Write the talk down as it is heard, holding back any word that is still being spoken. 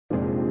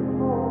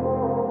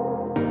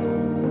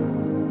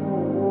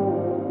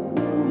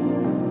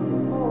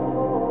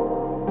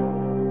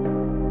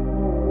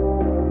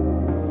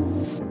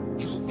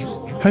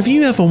Have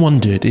you ever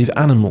wondered if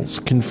animals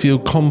can feel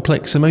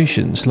complex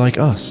emotions like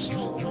us?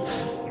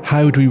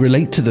 How would we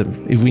relate to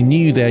them if we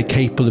knew they are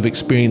capable of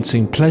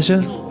experiencing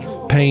pleasure,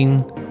 pain,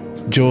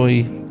 joy,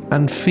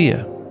 and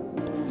fear?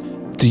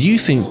 Do you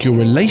think your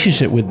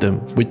relationship with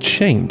them would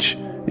change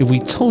if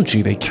we told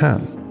you they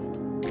can?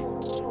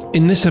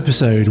 In this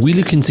episode, we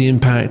look into the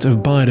impact of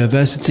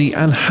biodiversity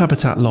and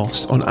habitat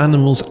loss on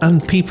animals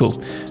and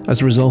people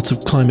as a result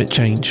of climate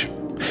change.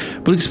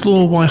 We'll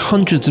explore why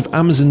hundreds of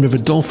Amazon River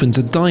dolphins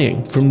are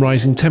dying from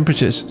rising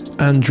temperatures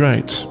and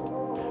droughts.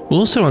 We'll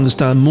also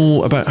understand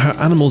more about how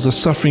animals are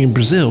suffering in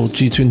Brazil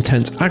due to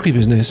intense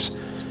agribusiness,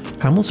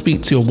 and we'll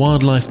speak to a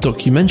wildlife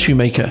documentary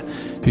maker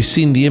who's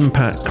seen the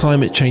impact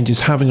climate change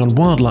is having on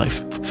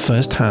wildlife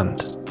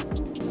firsthand.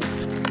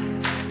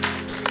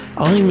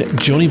 I'm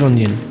Johnny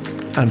Bunyan,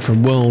 and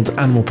from World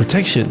Animal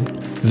Protection,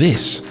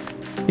 this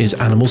is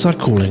Animals Are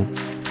Calling.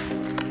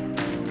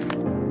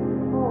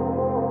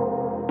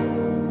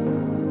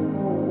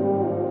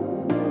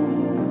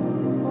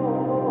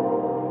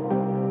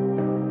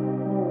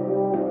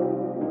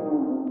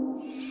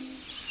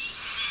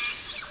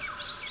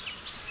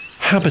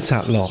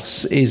 Habitat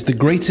loss is the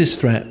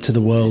greatest threat to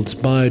the world's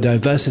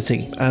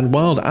biodiversity, and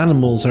wild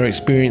animals are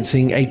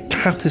experiencing a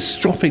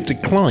catastrophic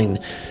decline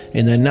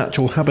in their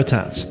natural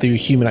habitats through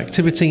human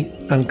activity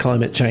and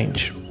climate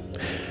change.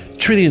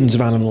 Trillions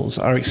of animals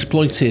are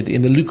exploited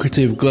in the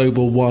lucrative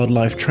global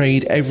wildlife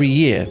trade every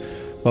year,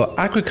 while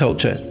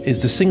agriculture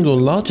is the single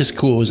largest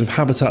cause of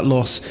habitat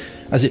loss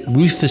as it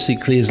ruthlessly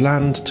clears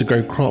land to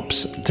grow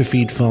crops to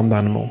feed farmed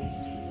animal.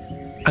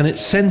 And it's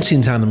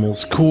sentient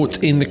animals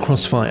caught in the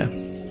crossfire.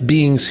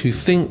 Beings who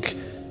think,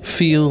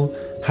 feel,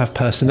 have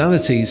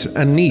personalities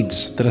and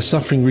needs that are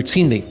suffering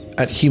routinely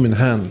at human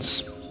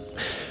hands.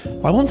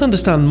 I want to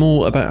understand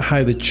more about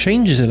how the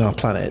changes in our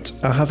planet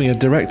are having a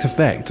direct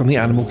effect on the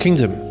animal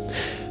kingdom.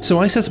 So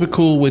I set up a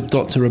call with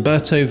Dr.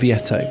 Roberto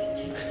Vietto.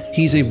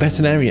 He's a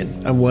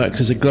veterinarian and works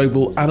as a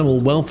global animal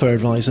welfare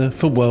advisor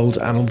for World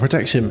Animal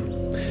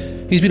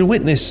Protection. He's been a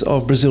witness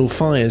of Brazil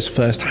fires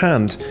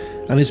firsthand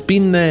and has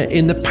been there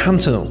in the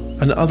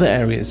Pantanal and other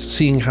areas,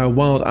 seeing how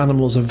wild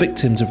animals are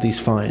victims of these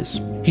fires.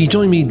 He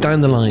joined me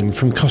down the line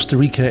from Costa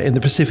Rica in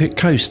the Pacific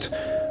coast,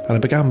 and I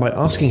began by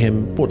asking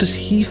him what does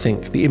he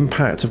think the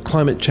impact of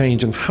climate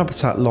change and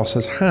habitat loss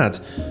has had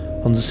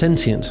on the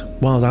sentient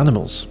wild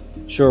animals.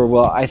 Sure,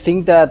 well, I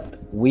think that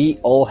we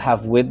all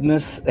have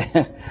witnessed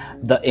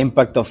the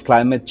impact of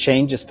climate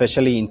change,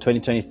 especially in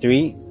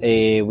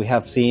 2023. We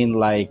have seen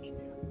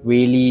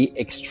really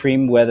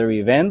extreme weather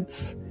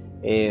events,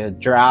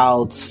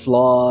 droughts,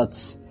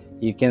 floods.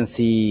 You can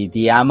see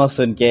the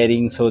Amazon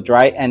getting so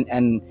dry,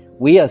 and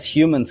we as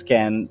humans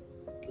can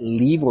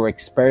live or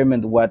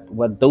experiment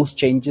what those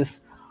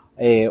changes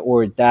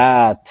or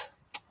that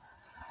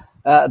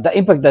the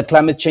impact that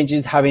climate change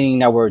is having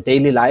in our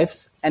daily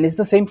lives. And it's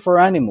the same for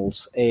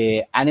animals.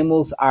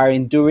 Animals are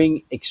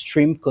enduring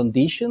extreme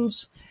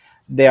conditions.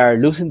 They are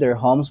losing their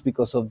homes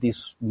because of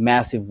these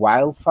massive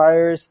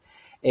wildfires.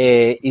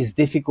 It's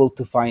difficult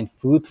to find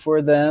food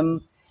for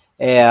them.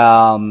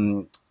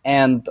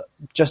 And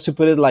just to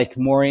put it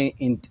more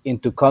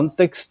into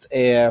context,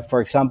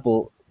 for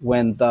example,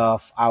 when a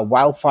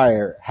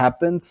wildfire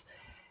happens,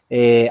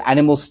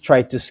 animals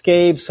try to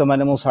escape. Some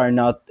animals are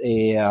not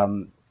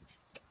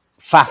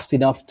fast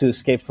enough to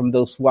escape from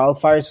those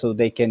wildfires, so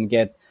they can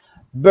get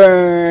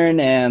burned.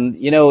 And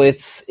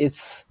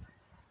it's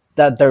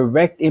that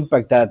direct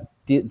impact that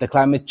the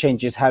climate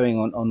change is having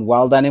on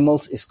wild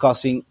animals is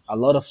causing a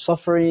lot of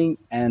suffering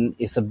and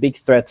is a big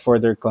threat for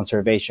their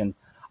conservation.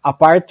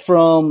 Apart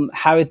from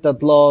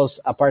habitat loss,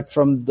 apart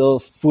from the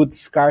food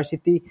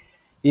scarcity,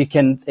 you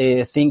can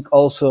think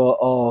also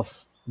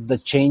of the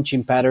change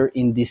in pattern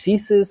in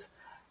diseases.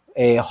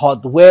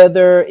 Hot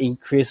weather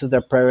increases the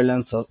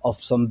prevalence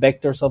of some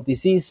vectors of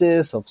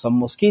diseases, of some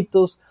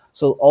mosquitoes.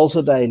 So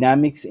also the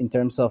dynamics in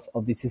terms of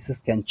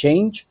diseases can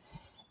change.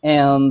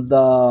 And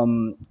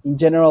in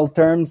general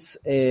terms,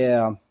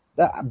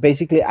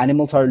 basically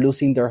animals are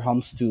losing their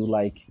homes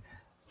to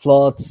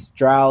floods,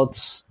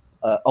 droughts,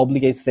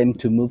 obligates them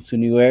to move to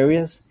new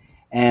areas,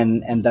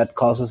 and that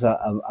causes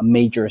a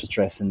major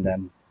stress in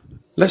them.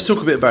 Let's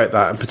talk a bit about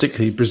that, and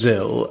particularly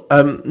Brazil.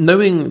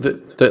 Knowing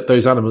that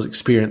those animals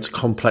experience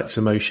complex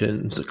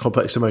emotions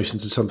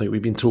is something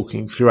we've been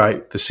talking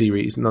throughout the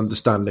series, and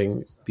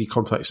understanding the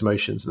complex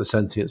emotions and the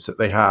sentience that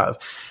they have.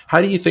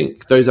 How do you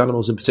think those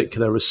animals in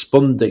particular are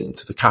responding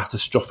to the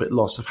catastrophic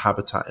loss of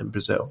habitat in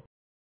Brazil?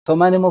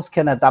 Some animals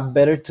can adapt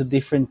better to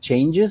different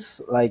changes,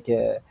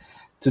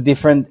 to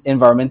different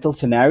environmental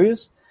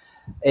scenarios.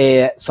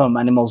 Some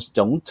animals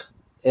don't.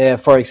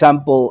 For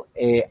example,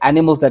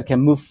 animals that can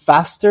move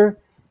faster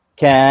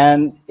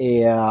can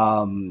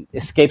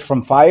escape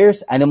from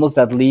fires. Animals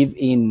that live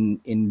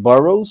in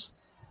burrows,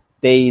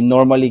 they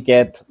normally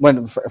get,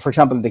 for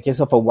example, in the case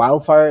of a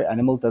wildfire,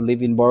 animals that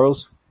live in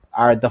burrows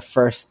are the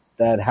first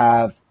that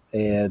have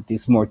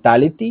this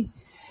mortality.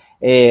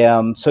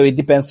 So it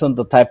depends on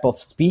the type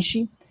of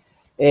species.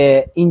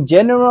 In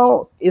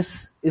general,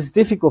 it's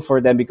difficult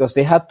for them because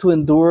they have to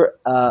endure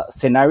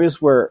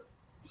scenarios where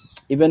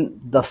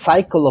even the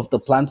cycle of the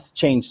plants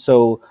change.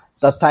 So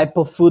the type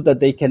of food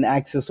that they can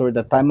access or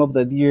the time of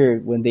the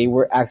year when they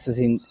were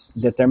accessing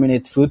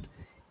determinate food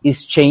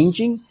is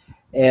changing.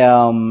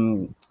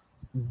 The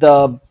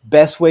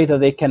best way that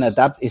they can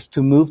adapt is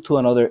to move to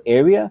another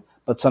area,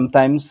 but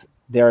sometimes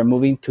they are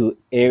moving to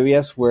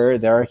areas where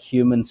there are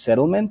human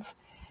settlements,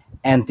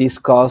 and this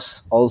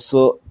causes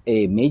also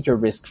a major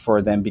risk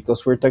for them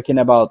because we're talking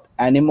about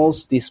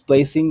animals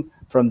displacing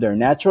from their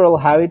natural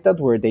habitat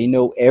where they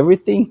know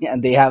everything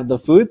and they have the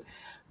food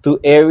to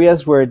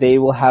areas where they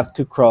will have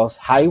to cross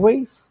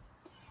highways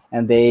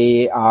and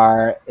they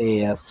are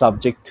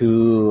subject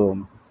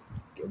to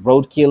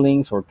road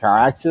killings or car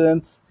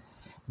accidents.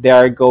 They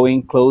are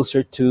going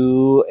closer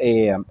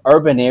to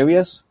urban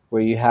areas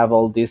where you have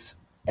all these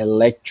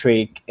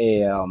electric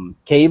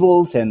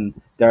cables and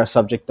they are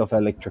subject of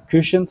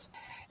electrocutions.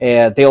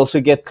 They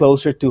also get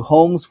closer to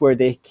homes where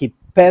they keep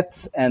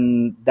pets,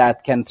 and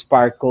that can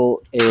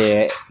sparkle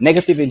a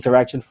negative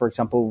interaction, for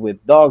example,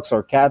 with dogs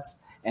or cats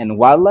and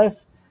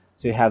wildlife.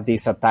 So you have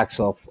these attacks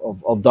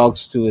of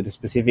dogs to the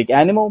specific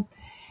animal.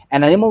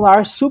 And animals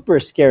are super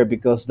scared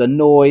because the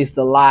noise,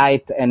 the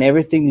light, and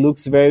everything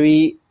looks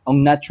very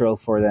unnatural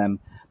for them.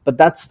 But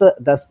that's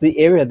the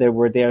area there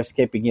where they are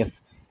escaping.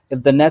 If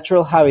the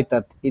natural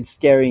habitat is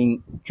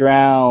getting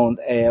drowned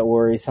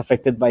or is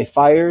affected by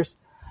fires,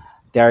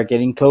 they are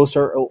getting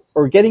closer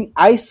or getting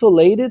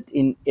isolated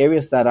in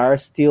areas that are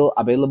still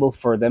available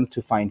for them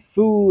to find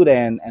food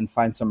and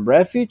find some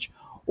refuge,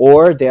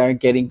 or they are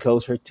getting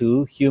closer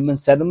to human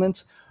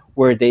settlements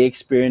where they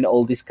experience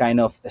all these kind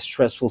of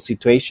stressful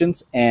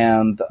situations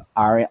and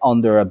are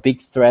under a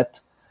big threat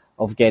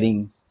of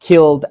getting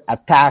killed,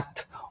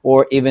 attacked,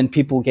 or even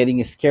people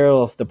getting scared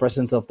of the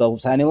presence of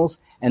those animals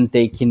and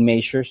taking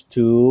measures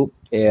to,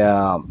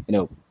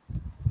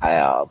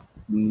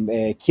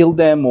 kill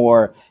them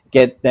or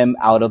get them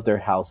out of their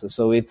houses.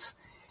 So it's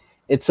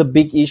a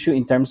big issue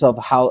in terms of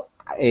how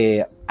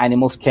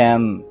animals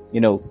can,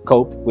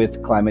 cope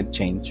with climate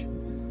change.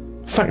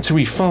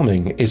 Factory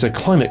farming is a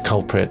climate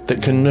culprit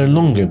that can no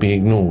longer be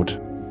ignored.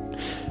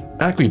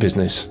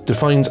 Agribusiness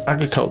defines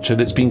agriculture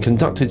that's been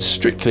conducted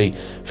strictly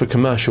for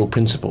commercial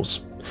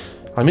principles.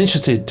 I'm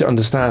interested to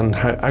understand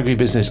how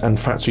agribusiness and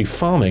factory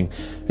farming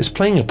is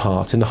playing a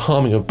part in the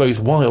harming of both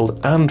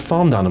wild and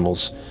farmed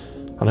animals,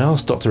 and I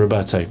asked Dr.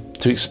 Roberto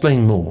to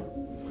explain more.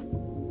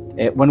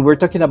 When we're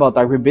talking about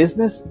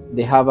agribusiness,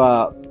 they have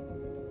a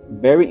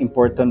very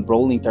important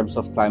role in terms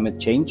of climate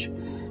change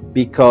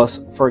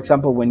because, for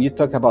example, when you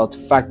talk about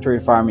factory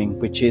farming,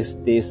 which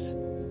is this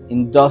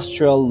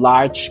industrial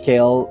large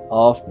scale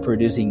of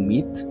producing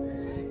meat,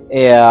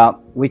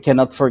 we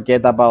cannot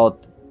forget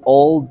about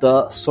all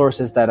the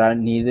sources that are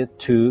needed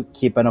to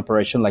keep an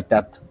operation like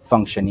that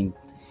functioning.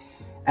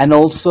 And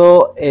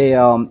also,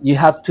 you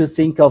have to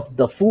think of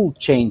the food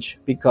chain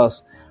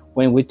because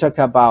when we talk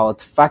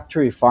about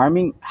factory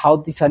farming, how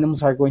these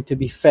animals are going to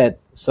be fed.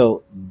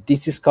 So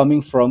this is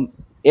coming from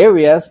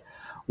areas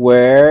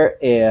where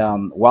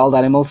wild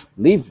animals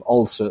live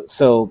also.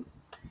 So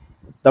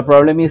the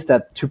problem is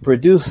that to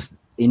produce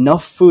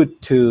enough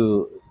food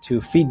to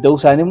feed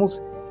those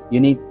animals, you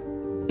need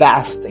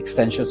vast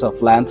extensions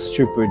of lands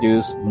to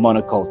produce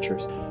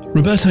monocultures.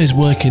 Roberto's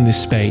work in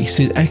this space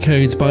is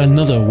echoed by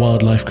another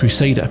wildlife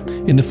crusader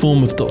in the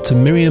form of Dr.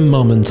 Miriam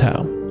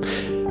Marmontel.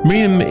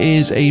 Miriam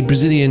is a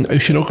Brazilian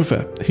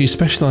oceanographer who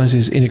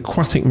specialises in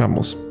aquatic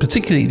mammals,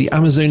 particularly the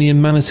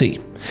Amazonian manatee.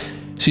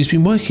 She's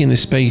been working in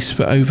this space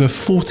for over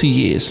 40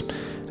 years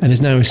and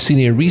is now a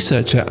senior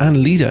researcher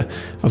and leader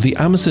of the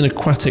Amazon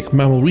Aquatic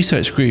Mammal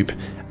Research Group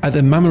at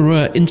the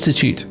Mammarua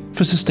Institute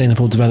for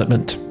Sustainable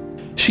Development.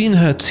 She and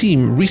her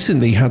team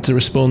recently had to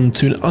respond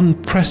to an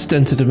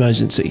unprecedented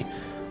emergency,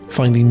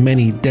 finding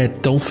many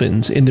dead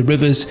dolphins in the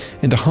rivers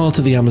in the heart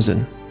of the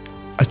Amazon,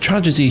 a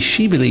tragedy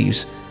she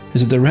believes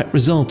is a direct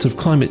result of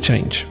climate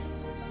change.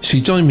 She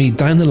joined me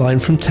down the line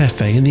from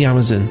Tefe in the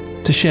Amazon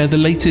to share the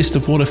latest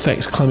of what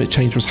effects climate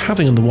change was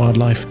having on the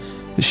wildlife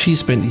that she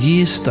spent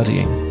years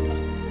studying.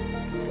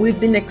 We've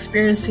been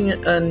experiencing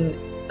an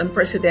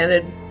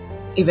unprecedented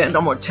event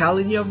of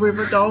mortality of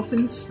river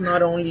dolphins,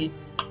 not only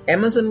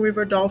Amazon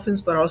river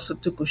dolphins, but also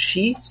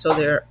tucuxi, so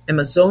they're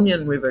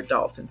Amazonian river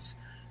dolphins.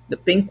 The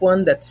pink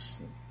one,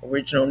 that's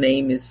original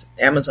name is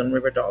Amazon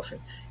river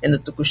dolphin, and the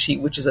tucuxi,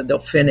 which is a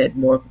delphinid,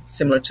 more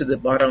similar to the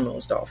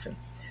bottlenose dolphin.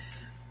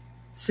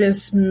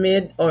 Since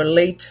mid or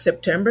late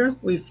September,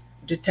 we've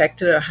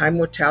detected a high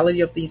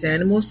mortality of these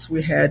animals.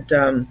 We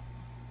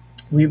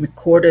we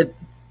recorded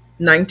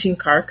 19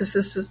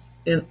 carcasses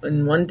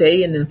in one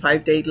day, and then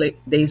 5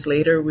 days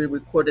later, we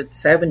recorded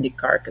 70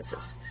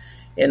 carcasses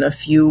and a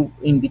few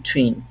in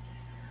between.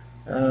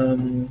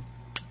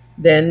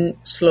 Then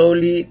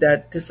slowly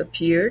that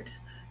disappeared.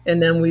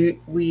 And then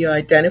we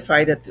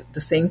identified that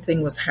the same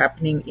thing was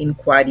happening in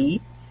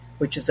Quari,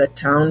 which is a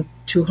town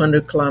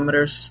 200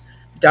 kilometers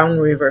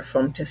downriver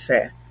from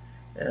Tefe,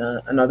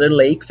 another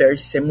lake very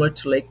similar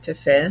to Lake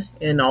Tefe,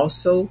 and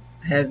also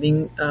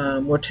having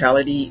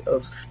mortality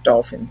of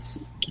dolphins.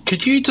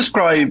 Could you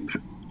describe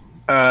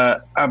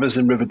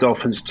Amazon river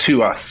dolphins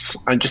to us,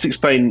 and just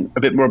explain a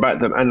bit more about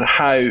them and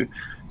how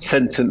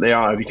sentient they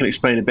are. If you can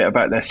explain a bit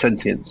about their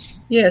sentience.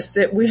 Yes,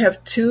 we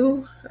have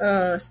two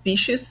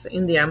species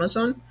in the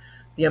Amazon.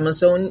 The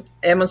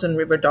Amazon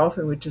river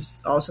dolphin, which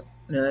is also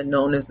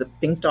known as the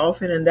pink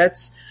dolphin, and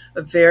that's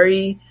a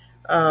very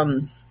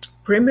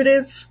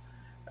primitive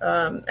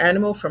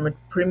animal from a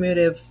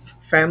primitive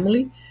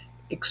family,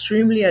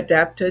 extremely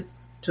adapted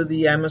to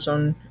the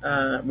Amazon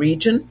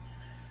region.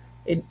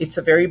 It's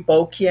a very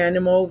bulky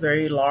animal,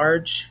 very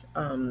large,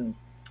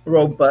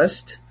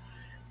 robust.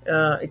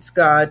 It's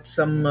got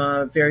some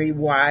very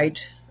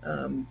wide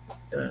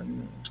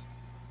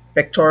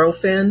pectoral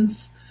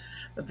fins,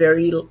 a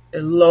very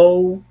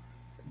low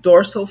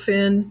dorsal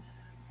fin,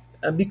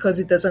 because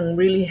it doesn't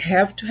really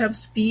have to have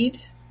speed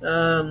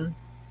in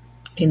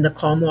the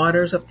calm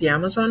waters of the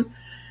Amazon.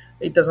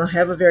 It doesn't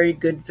have a very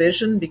good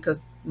vision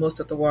because most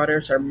of the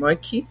waters are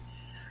murky.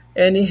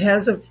 And it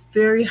has a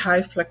very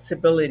high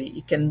flexibility.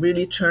 It can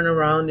really turn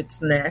around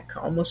its neck,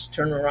 almost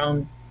turn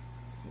around,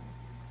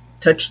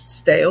 touch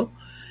its tail.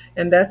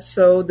 And that's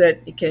so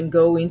that it can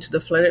go into the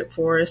flooded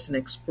forest and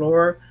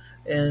explore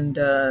and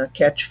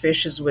catch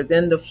fishes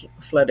within the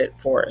flooded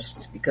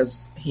forest.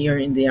 Because here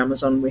in the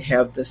Amazon, we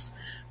have this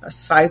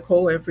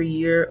cycle every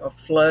year of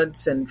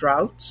floods and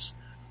droughts,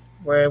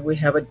 where we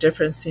have a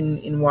difference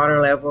in water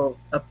level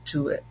up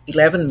to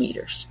 11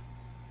 meters.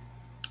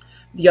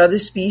 The other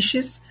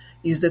species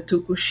is the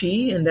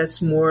tucuxi, and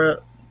that's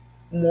more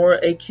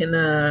a kind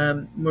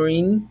of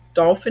marine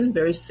dolphin,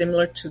 very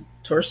similar to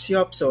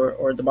Tursiops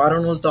or the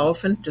bottlenose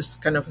dolphin,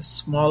 just kind of a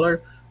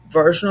smaller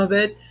version of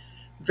it,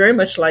 very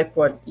much like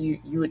what you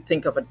would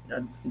think of a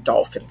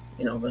dolphin,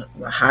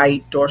 a high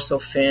dorsal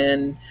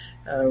fin,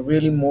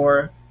 really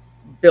more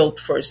built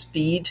for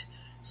speed,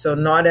 so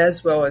not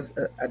as well as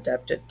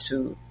adapted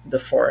to the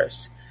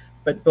forest.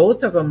 But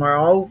both of them are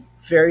all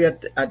very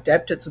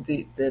adapted to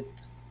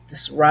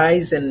this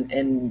rise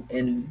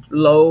and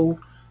low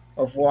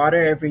of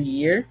water every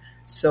year.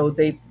 So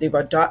they've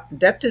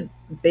adapted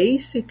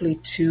basically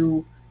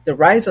to the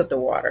rise of the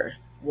water.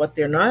 What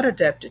they're not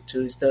adapted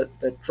to is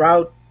the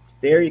drought,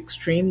 very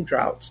extreme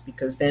droughts,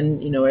 because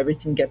then,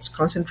 everything gets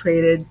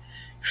concentrated,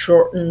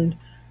 shortened,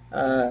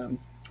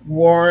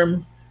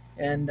 warm,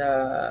 and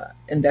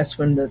that's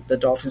when the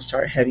dolphins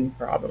start having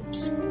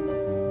problems.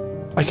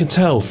 I can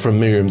tell from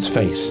Miriam's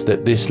face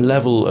that this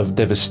level of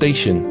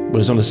devastation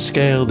was on a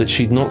scale that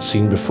she'd not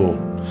seen before.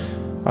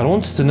 I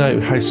wanted to know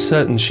how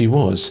certain she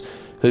was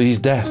that these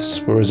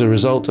deaths were as a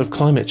result of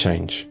climate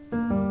change.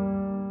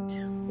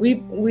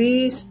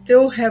 We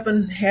still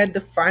haven't had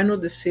the final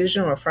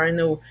decision or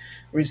final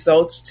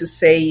results to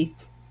say,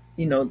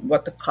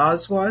 what the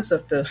cause was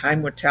of the high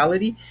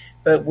mortality,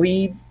 but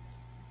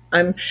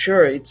I'm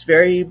sure it's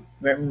very,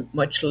 very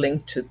much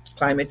linked to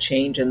climate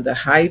change and the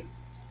high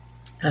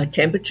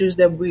temperatures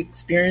that we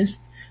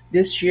experienced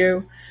this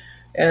year.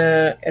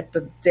 At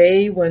the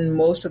day when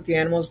most of the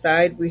animals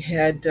died, we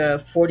had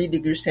 40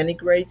 degrees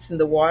centigrades in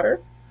the water.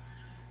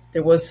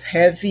 There was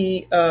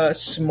heavy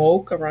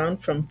smoke around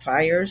from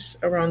fires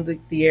around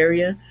the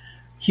area.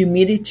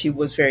 Humidity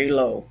was very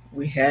low.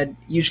 We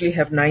usually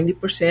have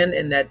 90%,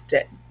 and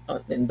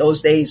in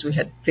those days we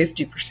had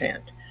 50%.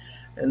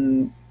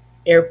 And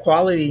air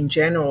quality in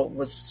general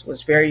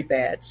was very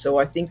bad. So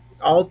I think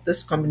all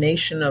this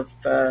combination of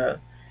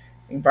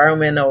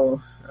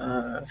environmental,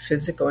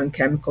 physical, and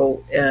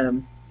chemical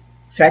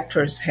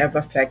factors have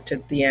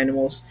affected the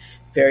animals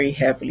very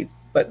heavily,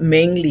 but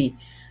mainly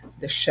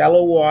the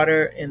shallow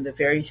water and the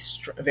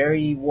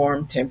very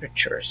warm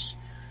temperatures.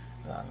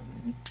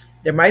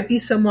 There might be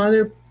some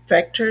other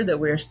factor that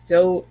we're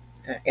still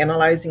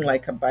analyzing,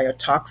 like a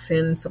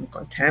biotoxin, some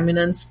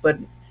contaminants, but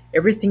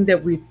everything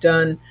that we've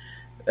done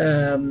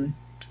kind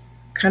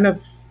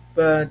of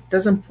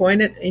doesn't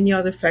point at any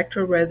other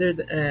factor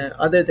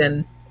other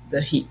than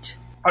the heat.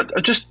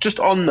 Just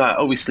on that,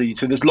 obviously,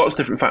 so there's lots of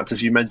different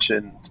factors you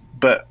mentioned,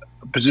 but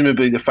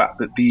presumably the fact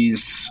that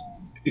these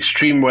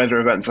extreme weather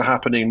events are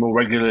happening more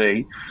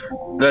regularly,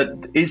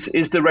 that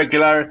is the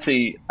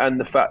regularity and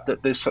the fact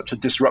that there's such a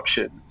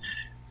disruption,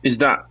 is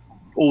that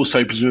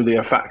also presumably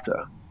a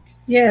factor?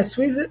 Yes,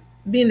 we've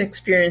been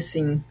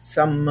experiencing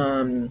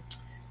some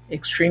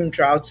extreme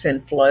droughts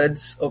and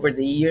floods over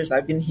the years.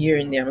 I've been here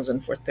in the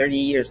Amazon for 30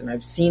 years and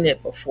I've seen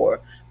it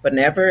before, but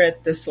never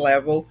at this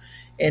level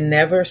and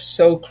never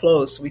so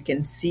close. We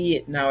can see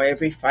it now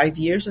every 5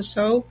 years or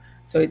so.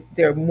 So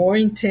they're more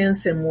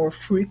intense and more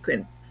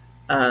frequent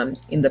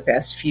in the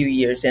past few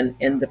years.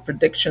 And the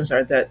predictions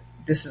are that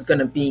this is going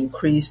to be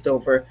increased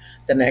over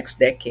the next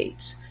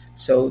decades.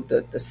 So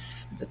the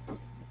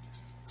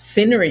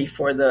scenery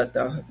for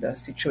the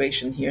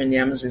situation here in the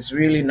Amazon is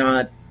really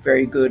not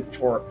very good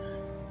for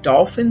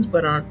dolphins,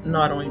 but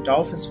not only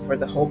dolphins, for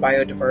the whole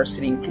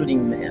biodiversity,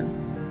 including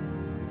man.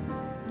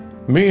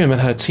 Miriam and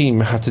her team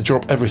had to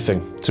drop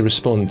everything to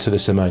respond to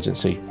this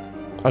emergency.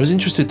 I was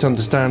interested to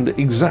understand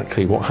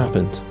exactly what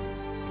happened.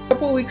 A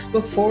couple of weeks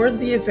before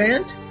the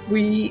event,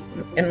 we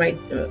and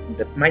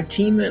my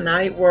team and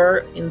I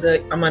were in the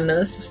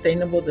Amanã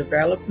Sustainable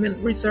Development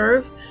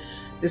Reserve.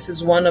 This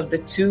is one of the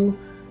two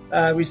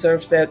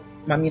reserves that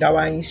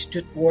Mamirawa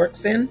Institute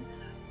works in.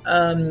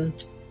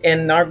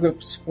 And our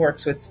group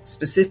works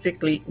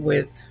specifically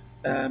with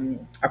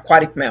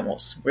aquatic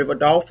mammals, river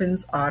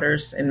dolphins,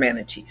 otters, and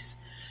manatees.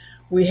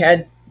 We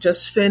had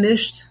just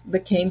finished the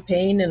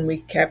campaign and we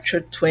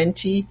captured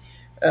 20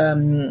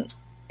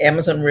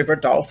 Amazon river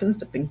dolphins,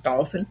 the pink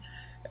dolphin,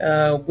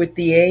 with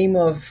the aim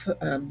of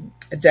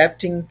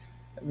adapting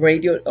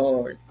radio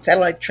or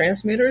satellite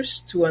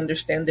transmitters to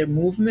understand their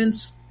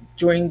movements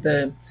during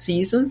the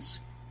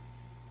seasons,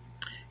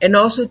 and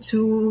also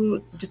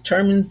to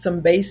determine some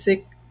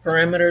basic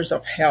parameters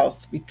of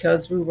health,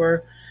 because we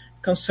were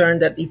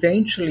concerned that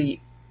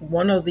eventually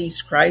one of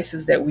these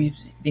crises that we've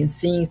been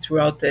seeing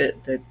throughout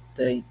the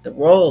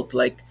world,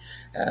 like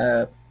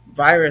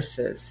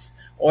viruses,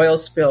 oil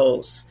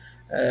spills,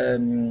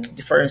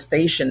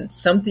 deforestation,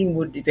 something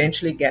would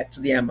eventually get to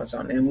the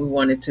Amazon, and we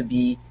wanted to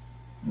be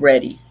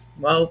ready.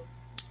 Well,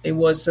 it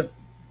was a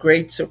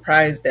great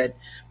surprise that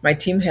my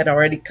team had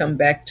already come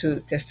back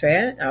to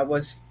Tefé. I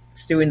was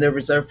still in the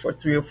reserve for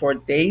 3 or 4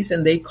 days,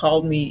 and they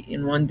called me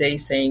in one day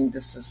saying,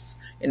 this is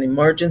an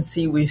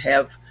emergency. We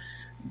have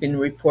been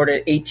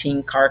reported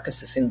 18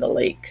 carcasses in the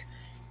lake.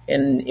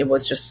 And it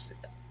was just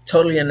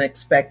totally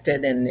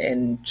unexpected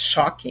and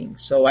shocking.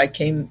 So I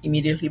came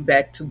immediately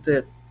back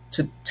to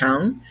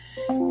town.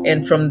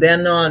 And from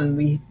then on,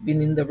 we've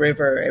been in the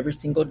river every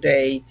single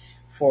day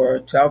for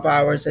 12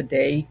 hours a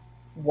day,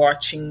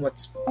 watching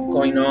what's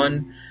going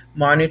on,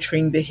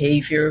 monitoring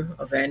behavior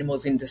of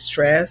animals in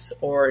distress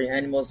or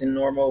animals in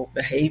normal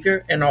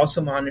behavior, and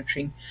also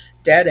monitoring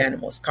dead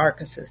animals,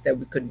 carcasses that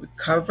we could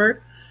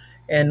recover.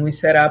 And we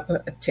set up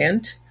a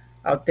tent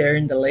out there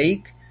in the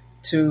lake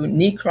to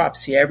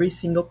necropsy every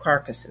single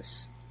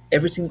carcass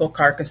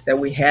that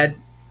we had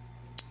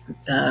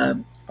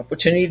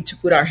opportunity to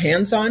put our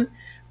hands on,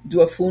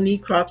 do a full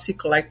necropsy,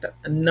 collect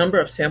a number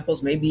of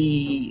samples.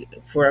 Maybe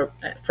for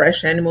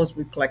fresh animals,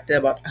 we collected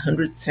about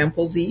 100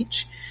 samples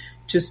each,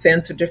 to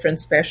send to different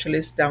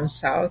specialists down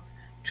south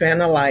to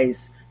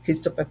analyze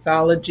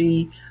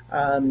histopathology,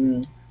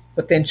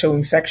 potential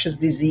infectious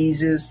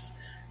diseases,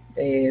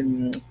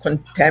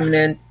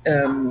 contaminant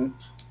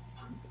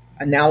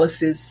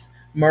analysis,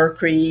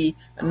 mercury,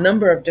 a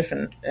number of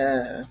different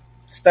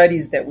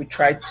studies that we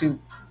tried to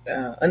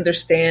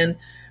understand,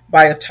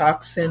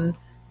 biotoxin,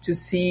 to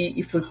see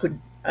if we could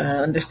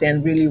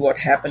understand really what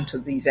happened to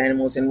these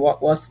animals and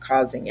what was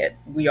causing it.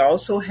 We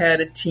also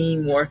had a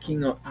team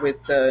working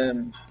with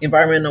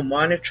environmental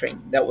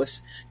monitoring. That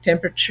was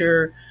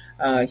temperature,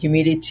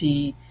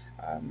 humidity,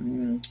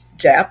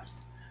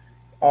 depth,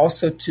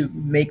 also to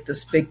make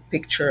this big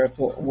picture of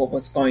what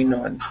was going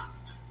on.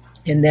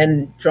 And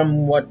then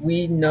from what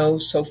we know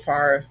so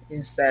far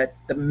is that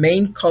the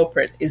main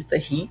culprit is the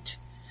heat.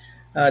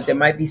 There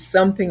might be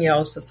something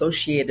else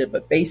associated,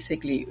 but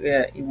basically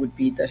it would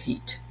be the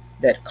heat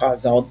that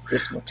caused all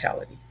this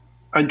mortality.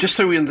 And just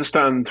so we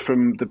understand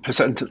from the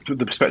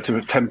perspective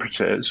of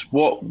temperatures,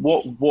 what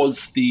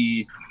was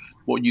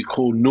what you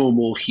call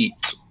normal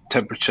heat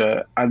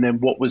temperature, and then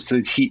what was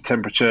the heat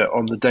temperature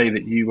on the day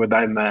that you were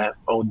down there,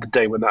 or the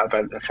day when that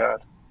event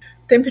occurred?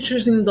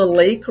 Temperatures in the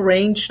lake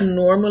range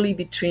normally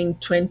between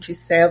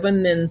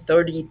 27 and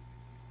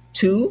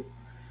 32.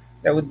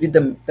 That would be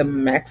the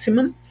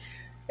maximum.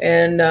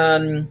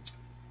 And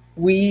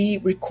we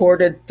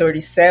recorded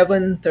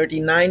 37,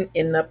 39,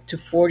 and up to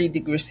 40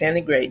 degrees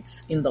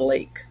centigrades in the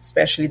lake,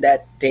 especially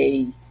that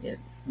day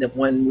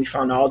when we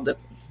found all the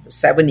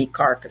 70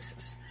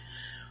 carcasses.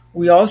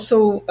 We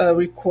also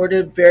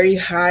recorded very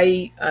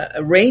high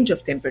range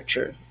of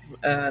temperature,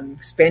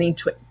 spanning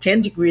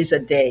 10 degrees a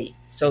day.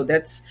 So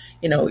that's,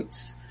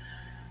 it's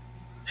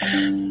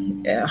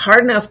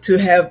hard enough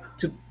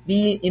to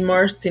be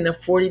immersed in a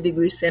 40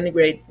 degrees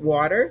centigrade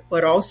water,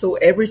 but also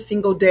every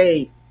single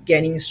day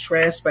getting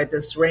stressed by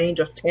this range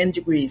of 10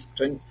 degrees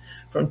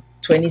from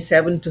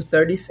 27 to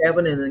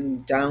 37 and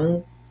then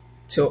down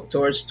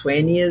towards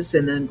 20s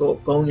and then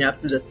going up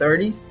to the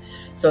 30s.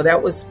 So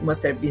that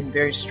must have been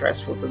very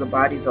stressful to the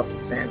bodies of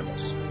these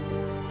animals.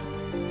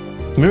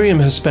 Miriam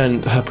has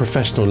spent her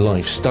professional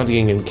life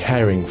studying and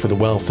caring for the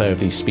welfare of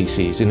these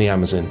species in the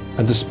Amazon,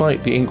 and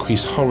despite the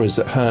increased horrors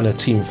that her and her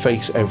team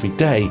face every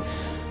day,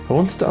 I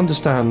wanted to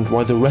understand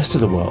why the rest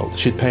of the world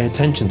should pay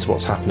attention to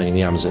what's happening in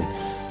the Amazon,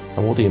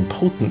 and what the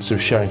importance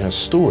of sharing her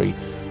story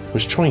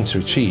was trying to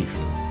achieve.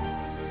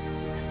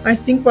 I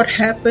think what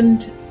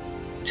happened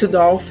to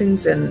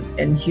dolphins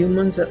and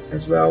humans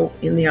as well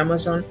in the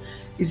Amazon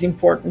is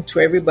important to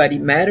everybody,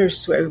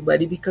 matters to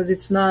everybody, because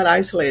it's not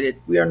isolated.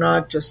 We are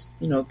not just,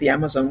 the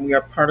Amazon. We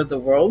are part of the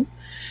world.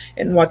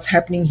 And what's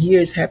happening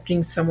here is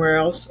happening somewhere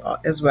else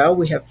as well.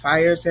 We have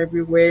fires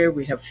everywhere.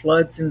 We have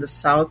floods in the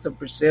south of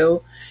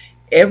Brazil.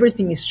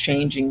 Everything is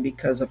changing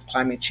because of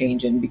climate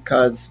change and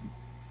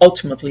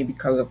ultimately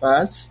because of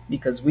us,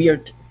 because we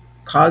are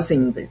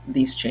causing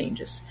these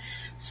changes.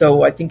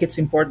 So I think it's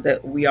important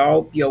that we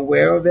all be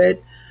aware of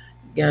it.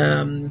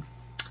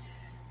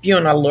 be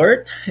on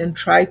alert and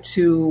try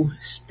to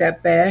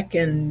step back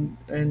and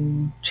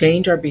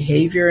change our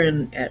behavior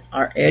and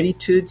our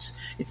attitudes.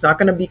 It's not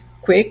going to be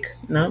quick,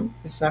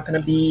 it's not going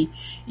to be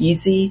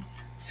easy,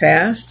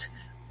 fast,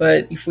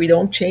 but if we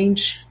don't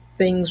change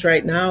things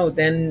right now,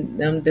 then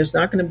there's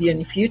not going to be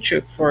any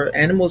future for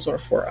animals or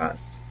for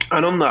us.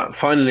 And on that,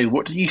 finally,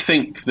 what do you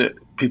think that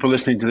people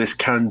listening to this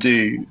can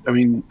do? I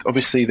mean,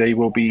 obviously they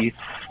will be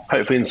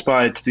hopefully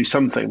inspired to do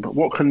something, but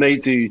what can they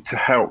do to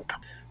help?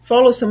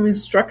 Follow some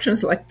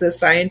instructions like the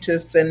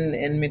scientists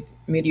and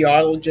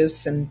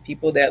meteorologists and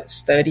people that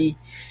study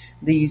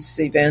these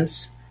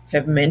events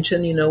have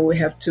mentioned. We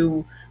have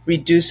to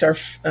reduce our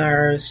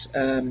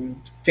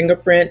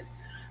fingerprint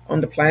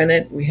on the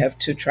planet. We have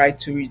to try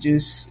to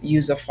reduce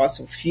use of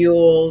fossil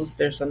fuels.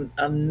 There's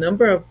a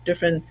number of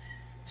different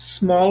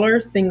smaller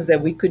things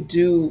that we could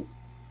do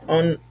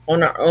on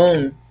our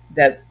own,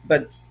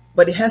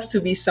 but it has to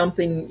be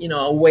something,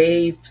 a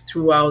wave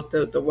throughout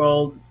the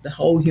world. The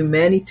whole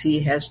humanity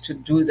has to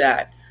do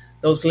that,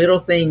 those little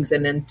things,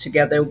 and then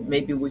together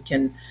maybe we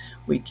can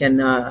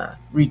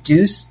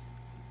reduce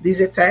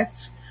these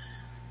effects.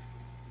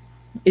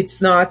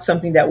 It's not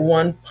something that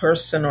one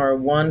person or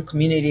one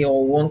community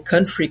or one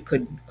country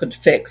could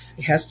fix.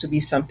 It has to be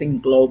something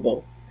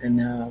global,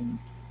 and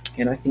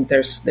I think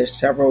there's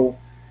several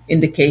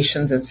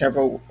indications and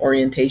several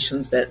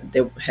orientations that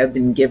have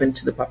been given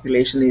to the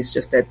population. It's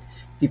just that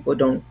people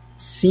don't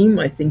seem,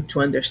 I think,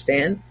 to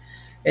understand.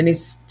 And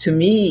it's, to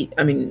me,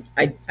 I mean,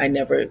 I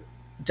never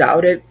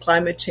doubted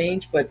climate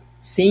change, but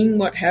seeing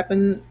what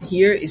happened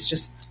here is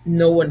just,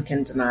 no one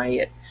can deny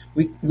it.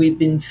 We've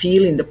been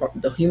feeling,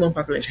 the human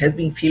population has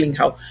been feeling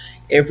how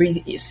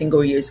every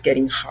single year is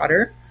getting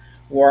hotter,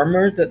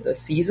 warmer, the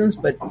seasons,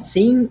 but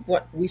seeing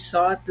what we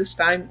saw at this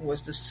time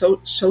was just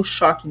so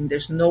shocking.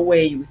 There's no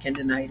way we can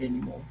deny it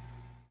anymore.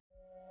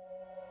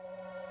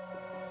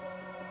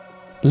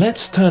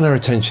 Let's turn our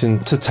attention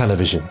to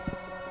television.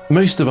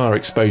 Most of our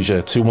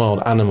exposure to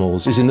wild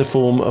animals is in the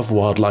form of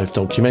wildlife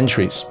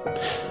documentaries.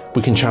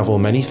 We can travel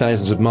many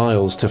thousands of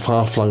miles to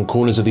far-flung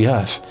corners of the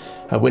earth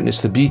and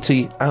witness the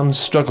beauty and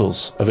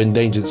struggles of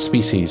endangered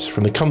species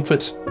from the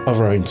comfort of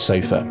our own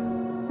sofa.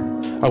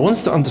 I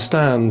wanted to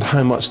understand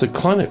how much the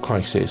climate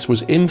crisis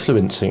was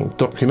influencing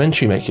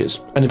documentary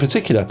makers, and in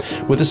particular,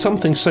 whether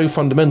something so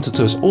fundamental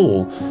to us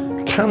all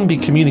can be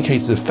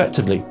communicated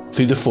effectively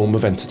through the form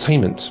of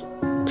entertainment.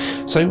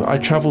 So I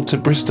travelled to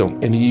Bristol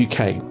in the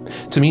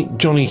UK to meet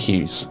Jonnie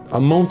Hughes,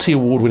 a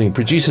multi-award-winning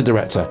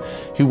producer-director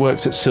who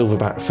works at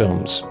Silverback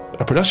Films,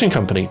 a production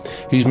company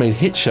who's made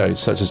hit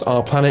shows such as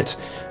Our Planet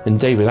and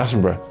David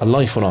Attenborough, A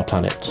Life on Our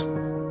Planet.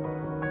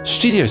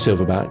 Studio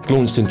Silverback,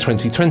 launched in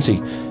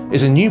 2020,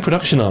 is a new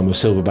production arm of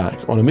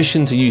Silverback on a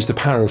mission to use the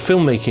power of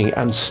filmmaking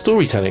and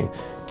storytelling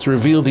to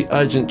reveal the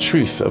urgent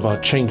truth of our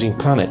changing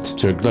planet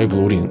to a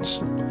global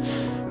audience.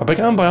 I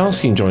began by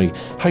asking Jonnie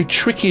how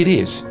tricky it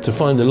is to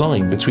find the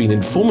line between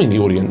informing the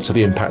audience of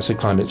the impacts of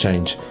climate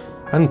change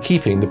and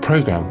keeping the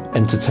programme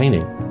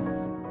entertaining.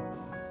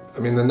 I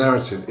mean, the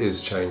narrative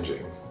is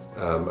changing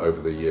over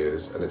the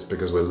years, and it's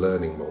because we're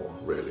learning more,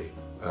 really.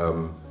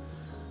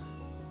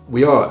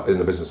 We are in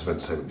the business of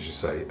entertainment, as you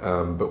say,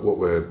 but what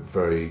we're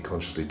very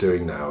consciously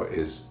doing now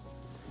is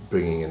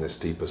bringing in this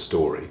deeper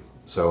story.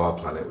 So Our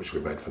Planet, which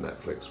we made for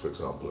Netflix, for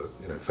example,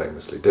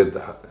 famously did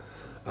that.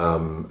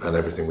 And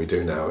everything we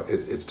do now,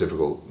 it's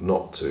difficult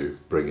not to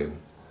bring in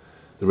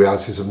the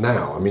realities of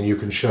now. I mean, you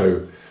can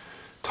show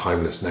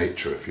timeless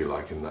nature, if you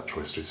like, in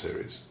natural history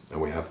series,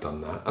 and we have done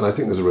that. And I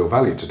think there's a real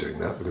value to doing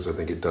that, because I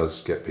think it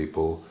does get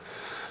people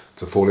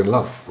to fall in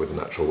love with the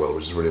natural world,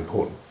 which is really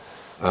important.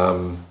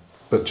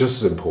 But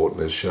just as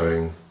important is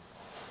showing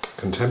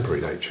contemporary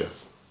nature,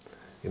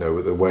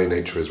 with the way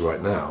nature is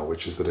right now,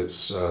 which is that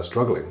it's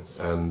struggling,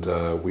 and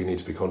we need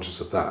to be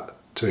conscious of that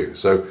too.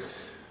 So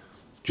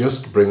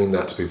just bringing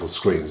that to people's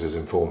screens is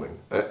informing.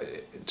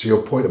 To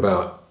your point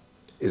about,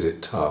 is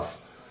it tough?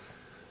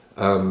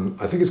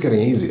 I think it's getting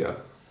easier,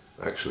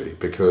 actually,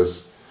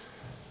 because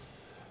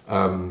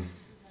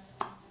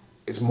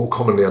it's more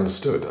commonly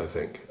understood, I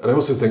think. And I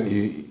also think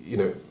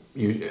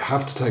you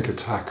have to take a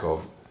tack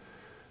of,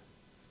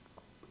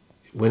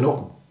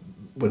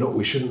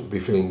 we shouldn't be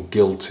feeling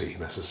guilty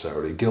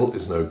necessarily. Guilt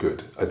is no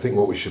good. I think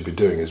what we should be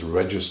doing is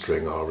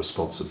registering our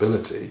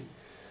responsibility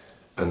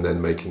and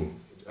then making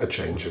a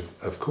change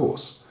of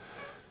course.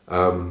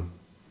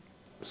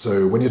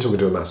 So when you're talking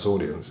to a mass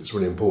audience, it's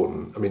really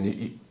important. I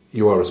mean,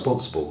 you are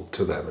responsible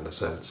to them in a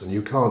sense, and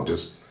you can't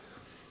just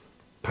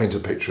paint a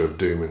picture of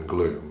doom and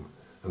gloom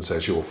and say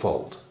it's your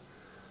fault.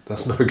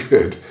 That's no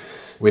good.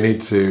 We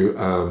need to,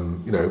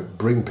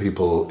 bring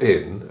people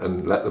in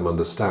and let them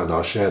understand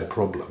our shared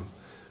problem,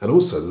 and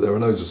also that there are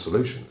loads of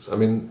solutions. I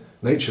mean,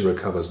 nature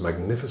recovers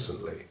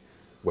magnificently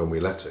when we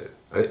let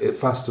it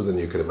faster than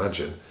you can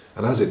imagine.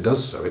 And as it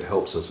does so, it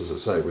helps us, as I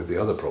say, with the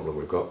other problem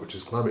we've got, which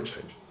is climate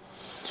change.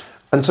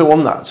 And so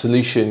on that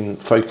solution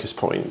focus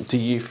point, do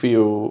you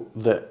feel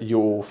that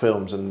your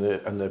films and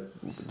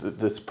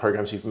the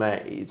programs you've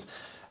made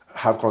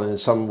have gone in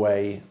some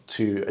way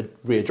to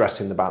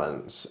readdressing the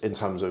balance in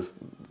terms of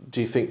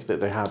do you think that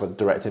they have a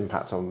direct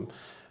impact on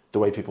the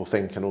way people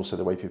think and also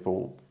the way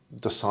people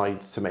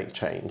decide to make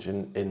change?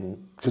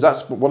 Because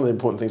that's one of the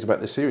important things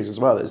about this series as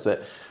well, is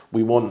that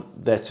we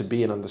want there to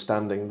be an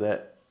understanding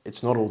that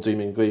it's not all doom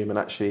and gloom, and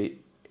actually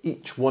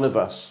each one of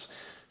us,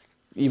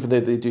 even though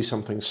they do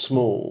something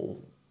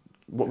small,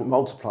 what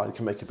multiplied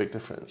can make a big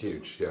difference.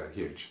 Huge, yeah,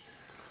 huge.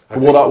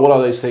 What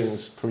are those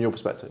things from your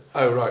perspective?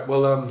 Oh, right.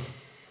 Well,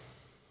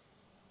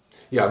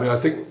 yeah, I mean, I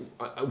think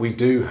we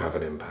do have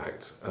an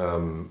impact.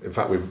 In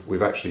fact,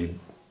 we've actually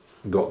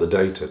got the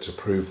data to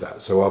prove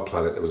that. So our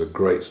planet, there was a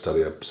great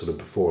study, a sort of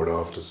before and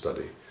after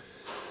study,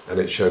 and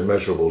it showed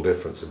measurable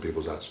difference in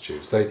people's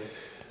attitudes. They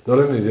not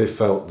only they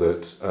felt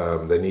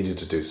that they needed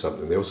to do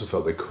something, they also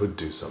felt they could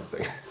do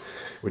something,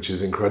 which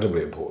is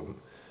incredibly important.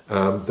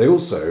 They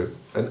also,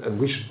 and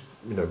we should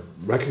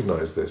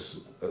recognise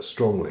this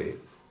strongly,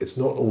 it's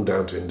not all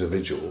down to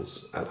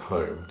individuals at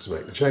home to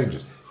make the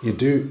changes.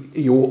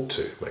 You ought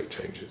to make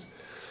changes.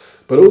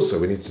 But also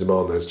we need to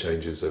demand those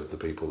changes of the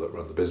people that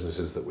run the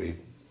businesses that we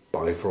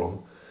buy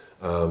from,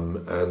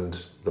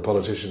 and the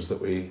politicians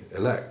that we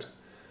elect.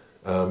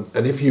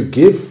 And if you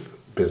give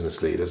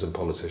business leaders and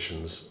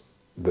politicians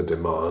the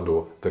demand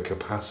or the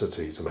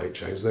capacity to make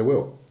change, they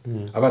will.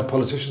 I've had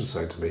politicians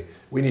say to me,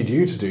 we need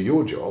you to do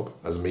your job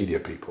as media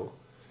people,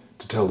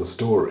 to tell the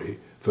story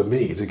for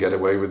me to get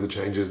away with the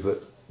changes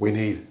that we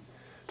need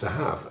to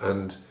have.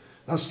 And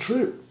that's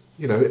true.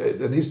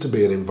 There needs to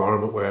be an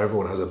environment where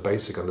everyone has a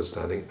basic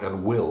understanding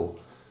and will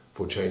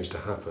for change to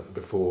happen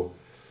before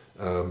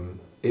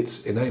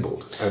it's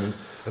enabled.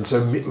 And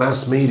so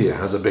mass media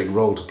has a big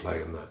role to play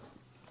in that.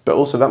 But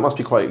also that must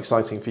be quite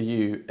exciting for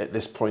you at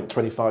this point,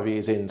 25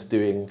 years into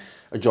doing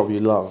a job you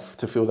love,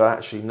 to feel that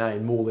actually now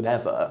more than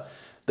ever,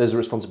 there's a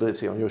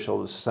responsibility on your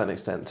shoulders to a certain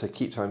extent to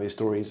keep telling these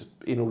stories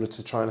in order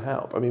to try and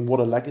help. I mean, what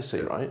a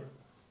legacy, right?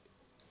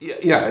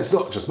 Yeah, it's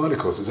not just mine, of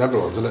course, it's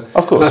everyone's. And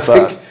of course.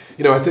 I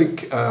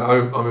think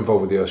I'm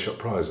involved with the Earthshot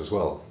Prize as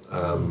well.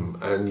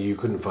 And you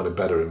couldn't find a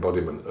better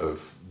embodiment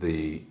of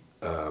the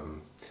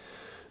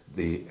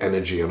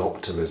energy and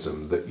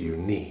optimism that you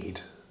need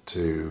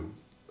to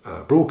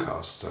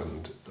broadcast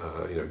and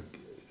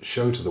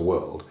show to the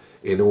world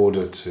in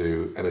order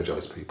to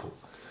energize people.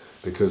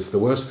 Because the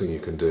worst thing you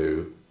can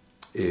do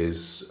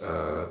is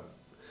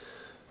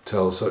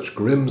tell such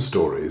grim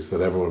stories that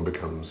everyone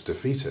becomes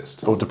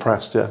defeatist or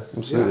depressed. Yeah,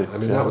 absolutely. Yeah, I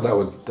mean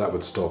that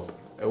would stop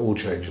all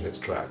change in its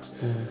tracks.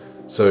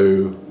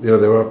 So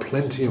there are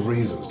plenty of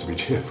reasons to be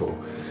cheerful,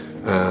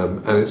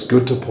 and it's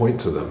good to point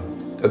to them.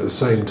 At the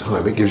same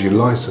time, it gives you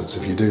license,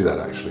 if you do that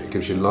actually, it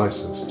gives you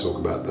license to talk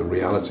about the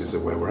realities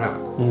of where we're at,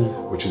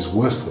 which is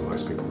worse than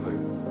most people think.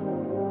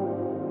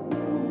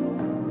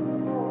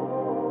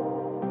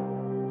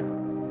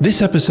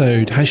 This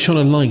episode has shone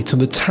a light on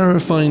the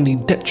terrifyingly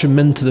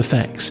detrimental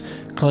effects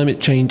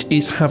climate change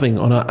is having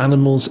on our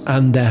animals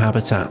and their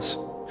habitats.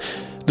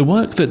 The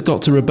work that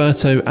Dr.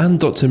 Roberto and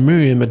Dr.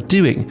 Miriam are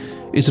doing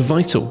is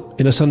vital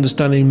in us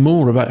understanding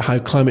more about how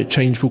climate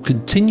change will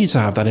continue to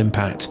have that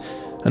impact,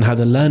 and how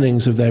the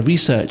learnings of their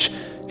research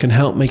can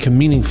help make a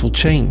meaningful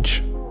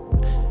change.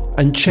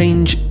 And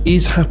change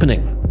is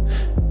happening.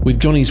 With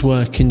Jonnie's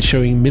work in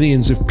showing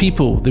millions of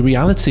people the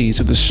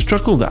realities of the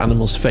struggle that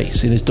animals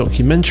face in his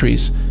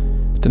documentaries,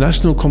 the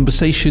national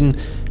conversation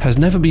has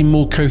never been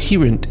more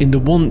coherent in the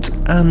want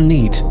and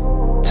need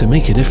to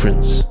make a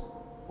difference.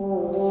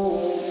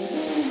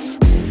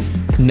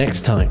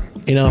 Next time,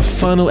 in our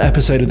final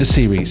episode of the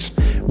series,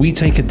 we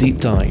take a deep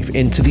dive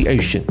into the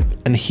ocean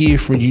and hear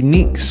from a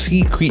unique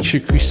sea creature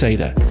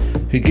crusader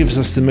who gives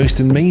us the most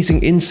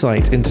amazing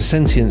insight into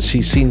sentience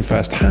she's seen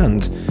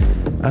firsthand,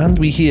 and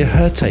we hear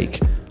her take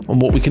on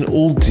what we can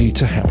all do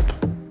to help.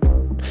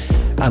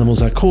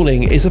 Animals Are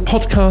Calling is a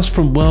podcast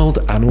from World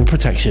Animal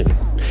Protection.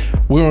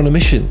 We're on a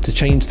mission to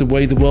change the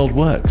way the world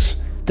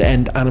works, to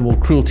end animal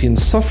cruelty and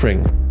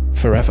suffering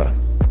forever.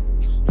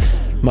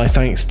 My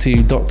thanks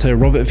to Dr.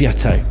 Robert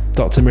Vietto,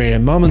 Dr.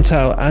 Miriam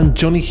Marmontel and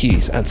Jonnie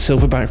Hughes at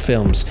Silverback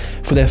Films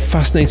for their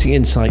fascinating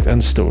insight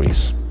and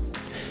stories.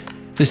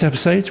 This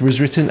episode was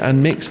written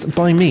and mixed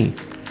by me,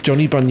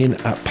 Johnny Bunyan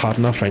at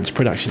Pardon Our French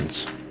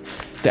Productions.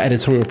 The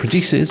editorial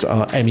producers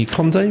are Emmy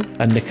Kondo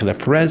and Nicola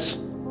Perez.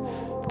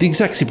 The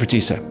executive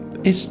producer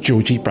is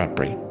Georgie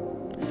Bradbury.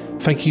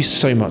 Thank you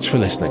so much for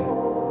listening.